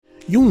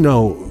You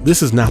know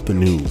this is not the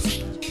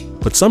news,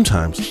 but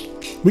sometimes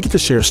we get to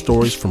share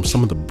stories from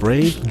some of the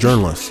brave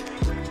journalists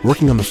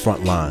working on the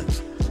front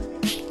lines.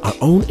 Our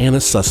own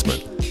Anas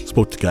Sussman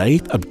spoke to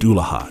Gaith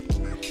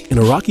Abdulahad, an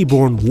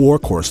Iraqi-born war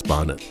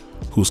correspondent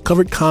who's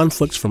covered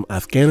conflicts from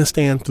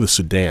Afghanistan to the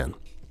Sudan.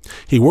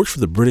 He worked for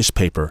the British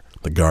paper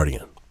The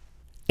Guardian.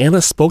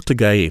 Anas spoke to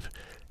Gaith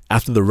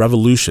after the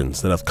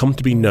revolutions that have come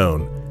to be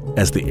known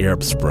as the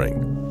Arab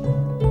Spring.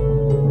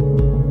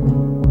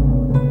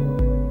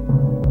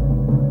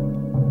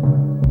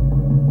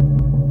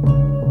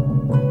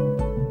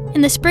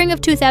 In the spring of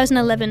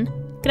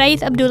 2011, Gaith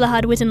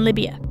Abdulahad was in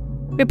Libya,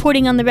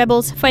 reporting on the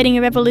rebels fighting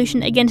a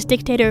revolution against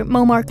dictator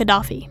Muammar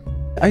Gaddafi.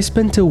 I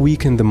spent a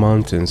week in the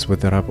mountains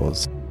with the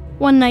rebels.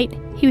 One night,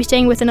 he was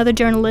staying with another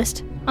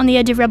journalist on the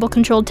edge of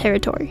rebel-controlled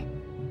territory.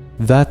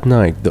 That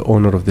night, the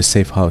owner of the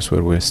safe house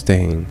where we're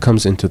staying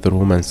comes into the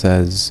room and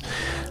says,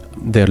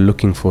 they're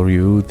looking for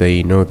you.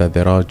 They know that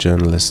there are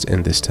journalists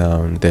in this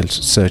town. They're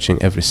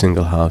searching every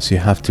single house. You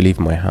have to leave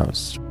my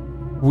house.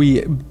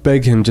 We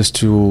beg him just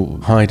to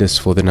hide us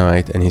for the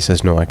night, and he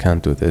says, no, I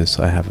can't do this.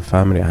 I have a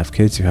family, I have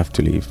kids, you have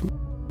to leave.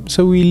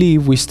 So we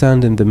leave, we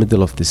stand in the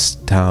middle of this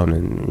town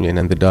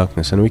in the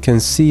darkness, and we can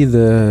see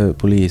the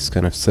police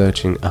kind of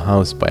searching a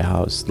house by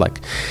house,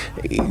 like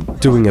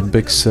doing a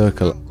big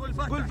circle.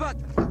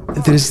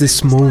 There is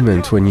this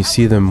moment when you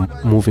see them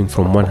moving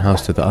from one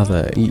house to the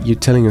other. You're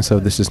telling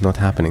yourself, this is not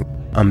happening.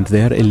 I'm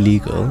there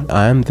illegal,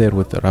 I am there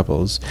with the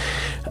rebels,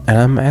 and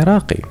I'm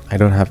Iraqi. I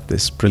don't have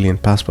this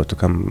brilliant passport to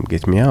come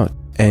get me out.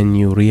 And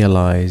you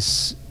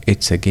realize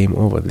it's a game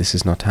over, this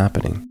is not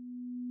happening.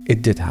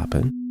 It did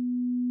happen.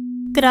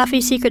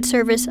 Gaddafi's Secret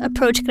Service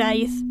approached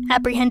Gaith,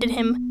 apprehended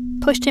him,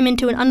 pushed him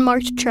into an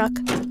unmarked truck,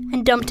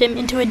 and dumped him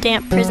into a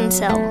damp prison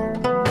cell.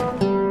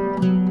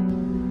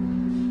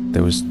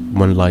 There was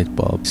one light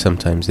bulb.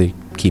 Sometimes they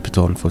keep it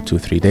on for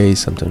 2-3 days,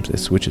 sometimes they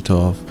switch it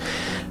off.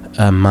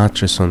 A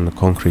mattress on the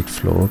concrete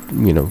floor,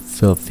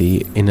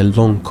 filthy, in a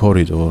long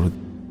corridor.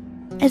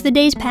 As the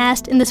days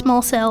passed in the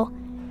small cell,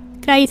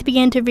 Gaith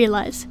began to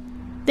realize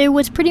there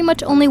was pretty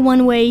much only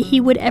one way he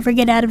would ever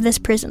get out of this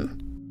prison.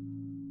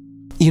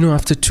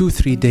 After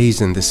 2-3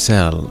 days in the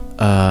cell,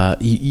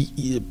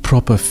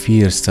 proper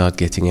fears start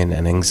getting in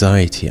and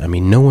anxiety.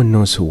 No one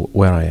knows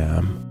where I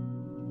am.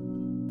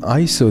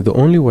 I saw the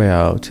only way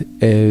out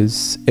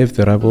is if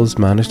the rebels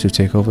manage to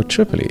take over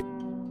Tripoli.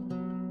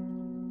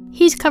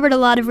 He's covered a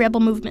lot of rebel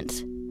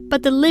movements,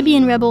 but the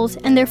Libyan rebels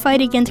and their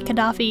fight against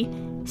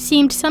Gaddafi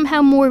seemed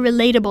somehow more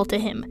relatable to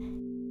him.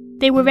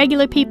 They were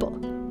regular people,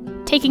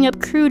 taking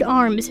up crude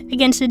arms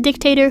against a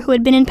dictator who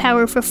had been in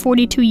power for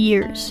 42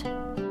 years.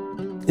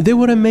 They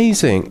were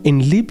amazing.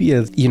 In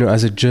Libya,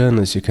 as a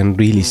journalist, you can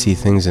really see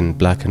things in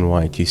black and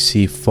white. You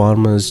see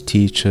farmers,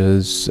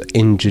 teachers,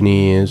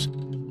 engineers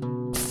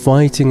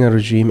fighting a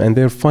regime, and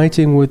they're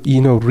fighting with,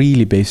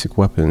 really basic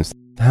weapons.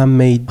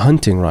 Handmade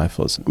hunting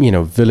rifles,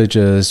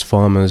 villagers,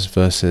 farmers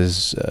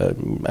versus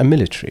a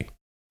military.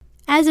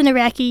 As an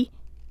Iraqi,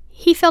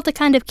 he felt a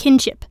kind of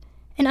kinship,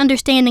 an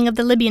understanding of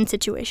the Libyan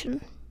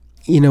situation.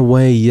 In a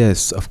way,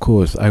 yes, of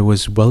course. I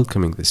was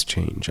welcoming this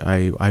change.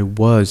 I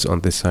was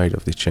on the side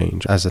of the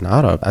change as an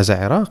Arab, as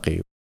an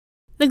Iraqi.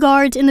 The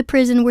guards in the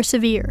prison were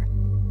severe.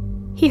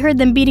 He heard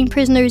them beating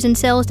prisoners in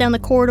cells down the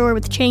corridor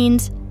with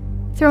chains,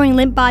 throwing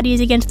limp bodies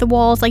against the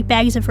walls like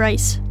bags of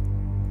rice.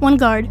 One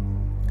guard,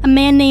 a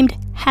man named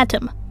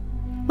Hatem,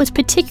 was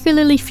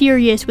particularly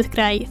furious with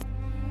Gaith.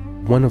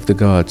 One of the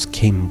guards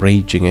came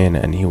raging in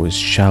and he was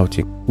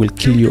shouting, "We'll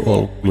kill you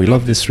all. We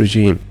love this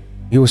regime."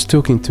 He was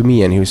talking to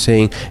me and he was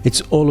saying,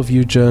 "It's all of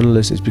you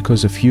journalists, it's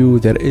because of you,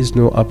 there is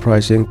no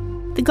uprising."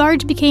 The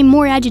guards became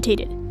more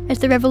agitated as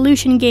the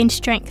revolution gained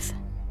strength.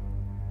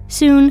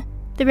 Soon,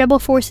 the rebel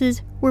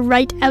forces were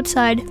right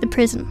outside the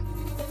prison.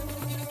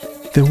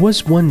 There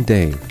was one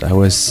day, I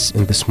was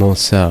in the small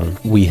cell.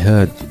 We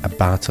heard a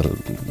battle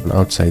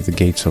outside the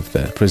gates of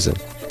the prison.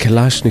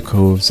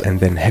 Kalashnikovs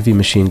and then heavy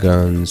machine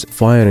guns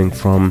firing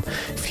from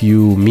a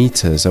few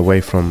meters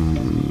away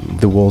from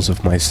the walls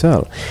of my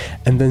cell.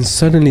 And then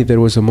suddenly there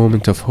was a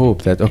moment of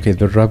hope that, okay,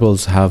 the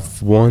rebels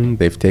have won,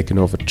 they've taken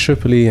over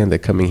Tripoli and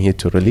they're coming here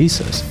to release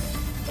us.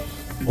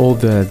 All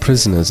the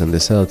prisoners in the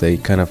cell, they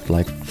kind of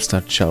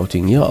start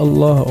shouting, "Ya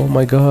Allah, oh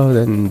my God,"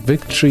 and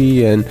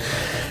victory, and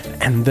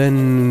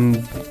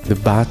then the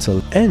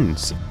battle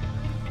ends.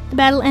 The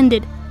battle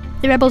ended,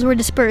 the rebels were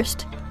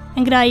dispersed,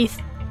 and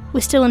Gaith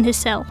was still in his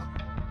cell.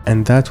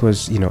 And that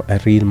was, a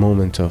real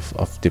moment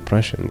of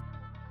depression.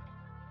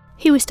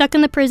 He was stuck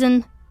in the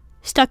prison,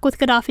 stuck with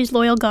Gaddafi's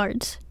loyal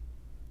guards.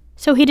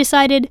 So he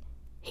decided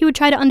he would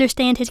try to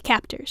understand his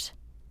captors,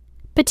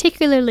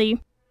 particularly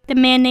the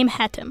man named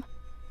Hatem,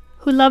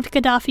 who loved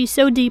Gaddafi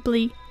so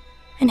deeply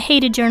and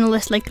hated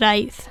journalists like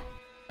Gaith.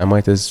 I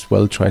might as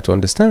well try to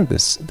understand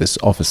this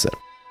officer.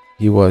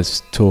 He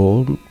was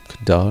tall,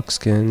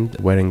 dark-skinned,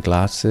 wearing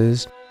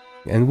glasses,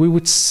 and we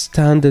would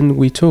stand and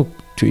we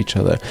talked to each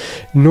other,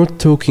 not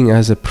talking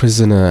as a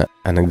prisoner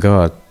and a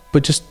guard,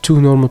 but just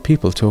two normal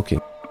people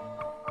talking.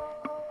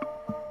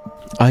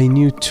 I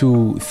knew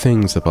two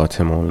things about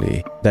him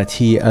only. That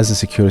he, as a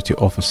security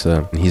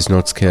officer, he's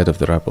not scared of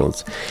the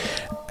rebels.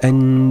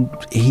 And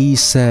he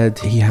said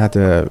he had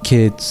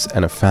kids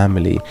and a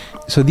family.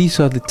 So these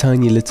are the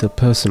tiny little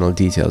personal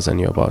details I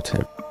knew about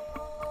him.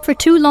 For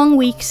 2 long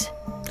weeks,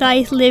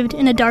 Graith lived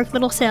in a dark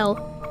little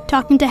cell,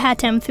 talking to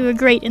Hatem through a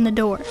grate in the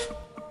door.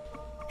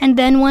 And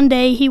then one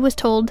day he was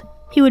told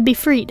he would be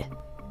freed.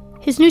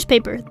 His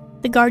newspaper,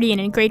 The Guardian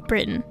in Great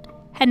Britain,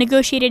 had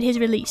negotiated his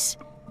release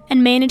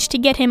and managed to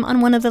get him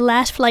on one of the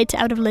last flights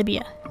out of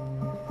Libya.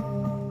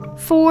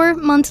 4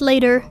 months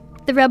later,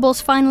 the rebels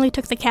finally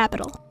took the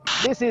capital.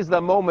 This is the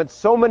moment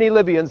so many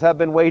Libyans have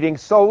been waiting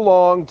so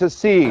long to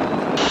see.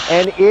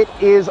 And it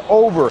is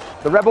over.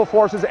 The rebel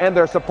forces and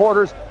their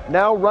supporters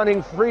now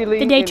running freely.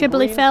 The day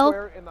Tripoli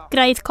fell,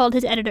 Graith called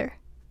his editor.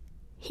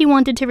 He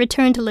wanted to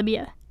return to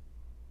Libya.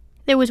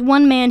 There was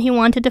one man he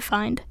wanted to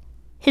find,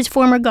 his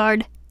former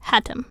guard,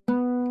 Hatem.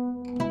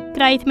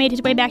 Graith made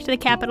his way back to the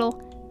capital,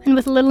 and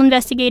with a little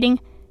investigating,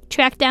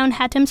 tracked down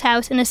Hatem's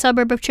house in a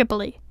suburb of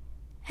Tripoli,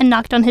 and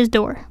knocked on his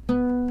door.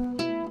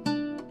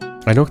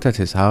 I knocked at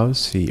his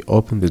house, he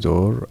opened the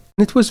door.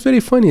 It was very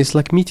funny, it's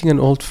like meeting an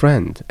old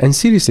friend. And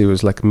seriously, it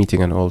was like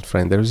meeting an old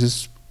friend. There was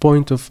this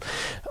point of,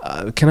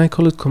 can I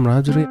call it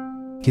camaraderie?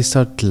 He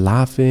started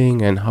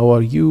laughing, and how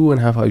are you, and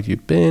how have you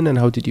been, and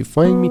how did you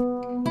find me?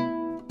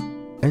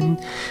 And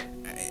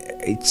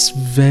it's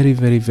very,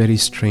 very, very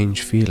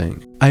strange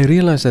feeling. I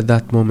realized at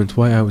that moment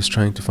why I was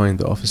trying to find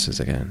the officers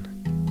again.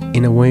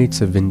 In a way,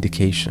 it's a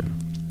vindication.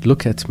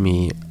 Look at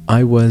me,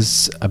 I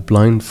was a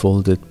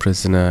blindfolded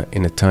prisoner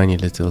in a tiny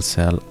little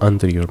cell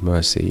under your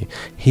mercy.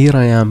 Here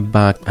I am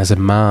back as a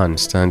man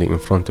standing in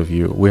front of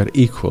you. We're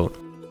equal.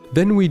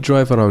 Then we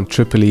drive around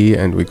Tripoli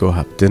and we go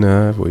have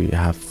dinner, we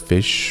have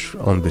fish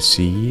on the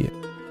sea.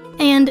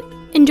 And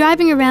in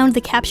driving around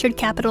the captured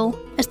capital,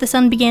 as the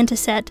sun began to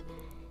set,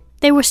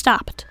 they were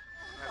stopped.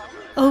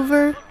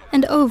 Over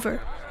and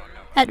over,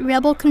 at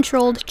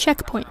rebel-controlled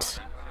checkpoints.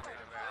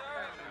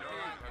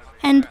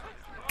 And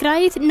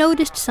Graith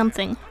noticed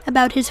something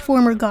about his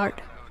former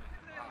guard.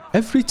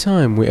 Every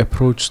time we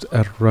approached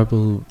a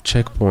rebel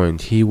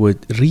checkpoint, he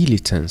would really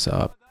tense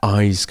up,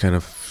 eyes kind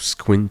of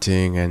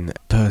squinting and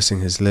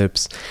pursing his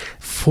lips,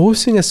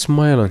 forcing a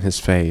smile on his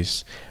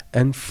face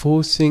and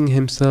forcing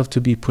himself to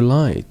be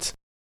polite.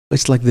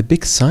 It's like the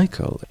big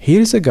cycle.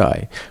 Here's a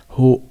guy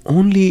who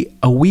only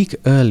a week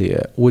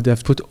earlier would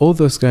have put all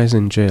those guys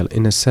in jail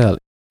in a cell.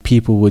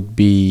 People would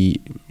be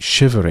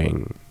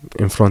shivering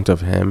in front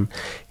of him.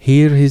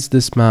 Here is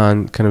this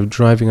man kind of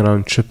driving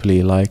around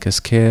Tripoli like a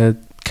scared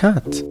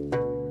cat.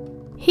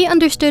 He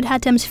understood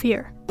Hatem's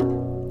fear.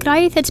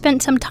 Graith had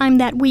spent some time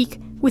that week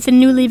with the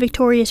newly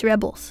victorious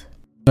rebels.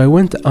 I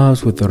went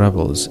out with the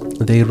rebels.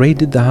 They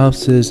raided the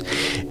houses.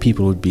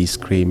 People would be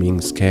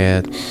screaming,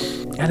 scared.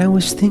 And I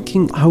was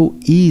thinking, how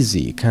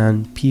easy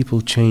can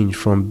people change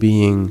from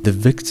being the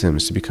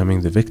victims to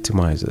becoming the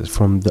victimizers,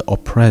 from the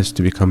oppressed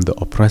to become the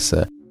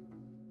oppressor?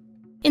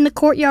 In the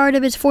courtyard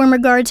of his former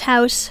guard's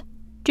house,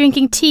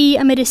 drinking tea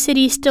amid a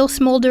city still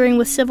smoldering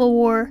with civil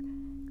war,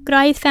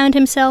 Graith found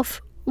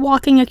himself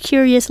walking a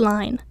curious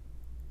line.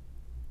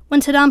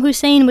 When Saddam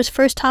Hussein was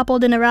first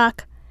toppled in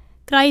Iraq,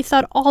 Graith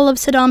thought all of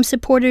Saddam's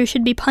supporters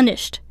should be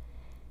punished.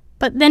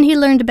 But then he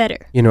learned better.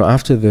 You know,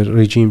 after the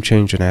regime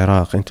change in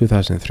Iraq in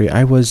 2003,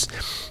 I was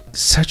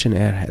such an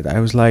airhead. I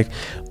was like,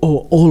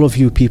 oh, all of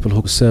you people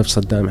who served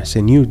Saddam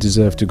Hussein, you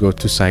deserve to go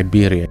to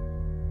Siberia.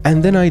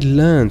 And then I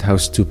learned how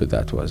stupid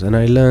that was. And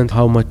I learned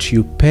how much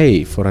you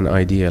pay for an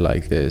idea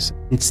like this.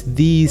 It's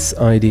these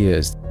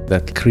ideas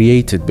that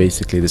created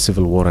basically the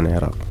civil war in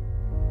Iraq.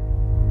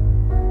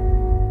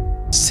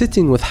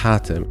 Sitting with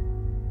Hatem,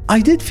 I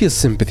did feel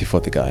sympathy for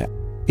the guy.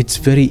 It's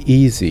very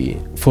easy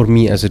for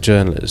me as a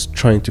journalist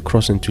trying to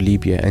cross into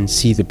Libya and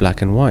see the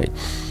black and white.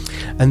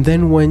 And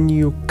then when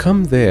you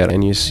come there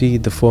and you see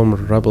the former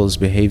rebels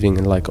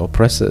behaving like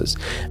oppressors,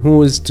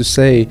 who is to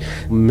say,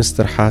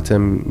 Mr.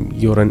 Hatem,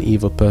 you're an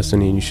evil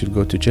person and you should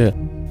go to jail?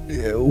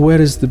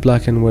 Where is the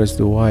black and where is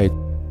the white?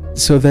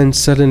 So then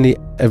suddenly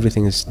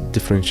everything is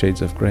different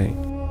shades of grey.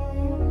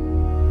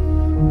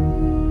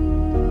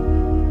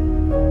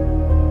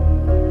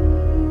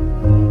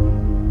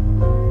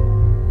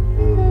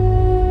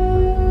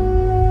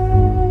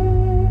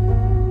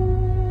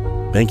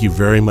 Thank you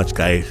very much,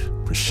 Gaif,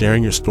 for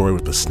sharing your story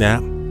with The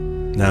Snap.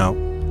 Now,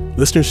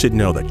 listeners should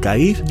know that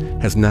Gaif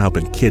has now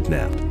been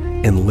kidnapped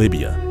in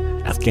Libya,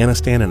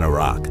 Afghanistan, and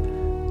Iraq.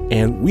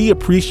 And we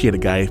appreciate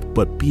it, Gaif,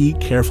 but be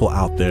careful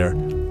out there.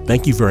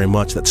 Thank you very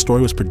much. That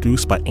story was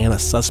produced by Anna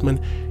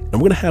Sussman, and we're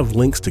going to have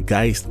links to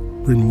Gaif's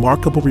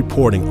remarkable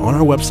reporting on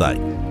our website,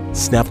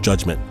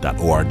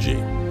 snapjudgment.org.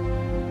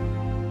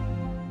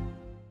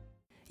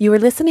 You are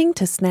listening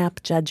to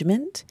Snap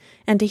Judgment,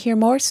 and to hear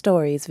more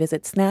stories,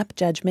 visit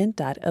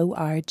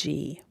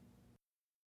snapjudgment.org.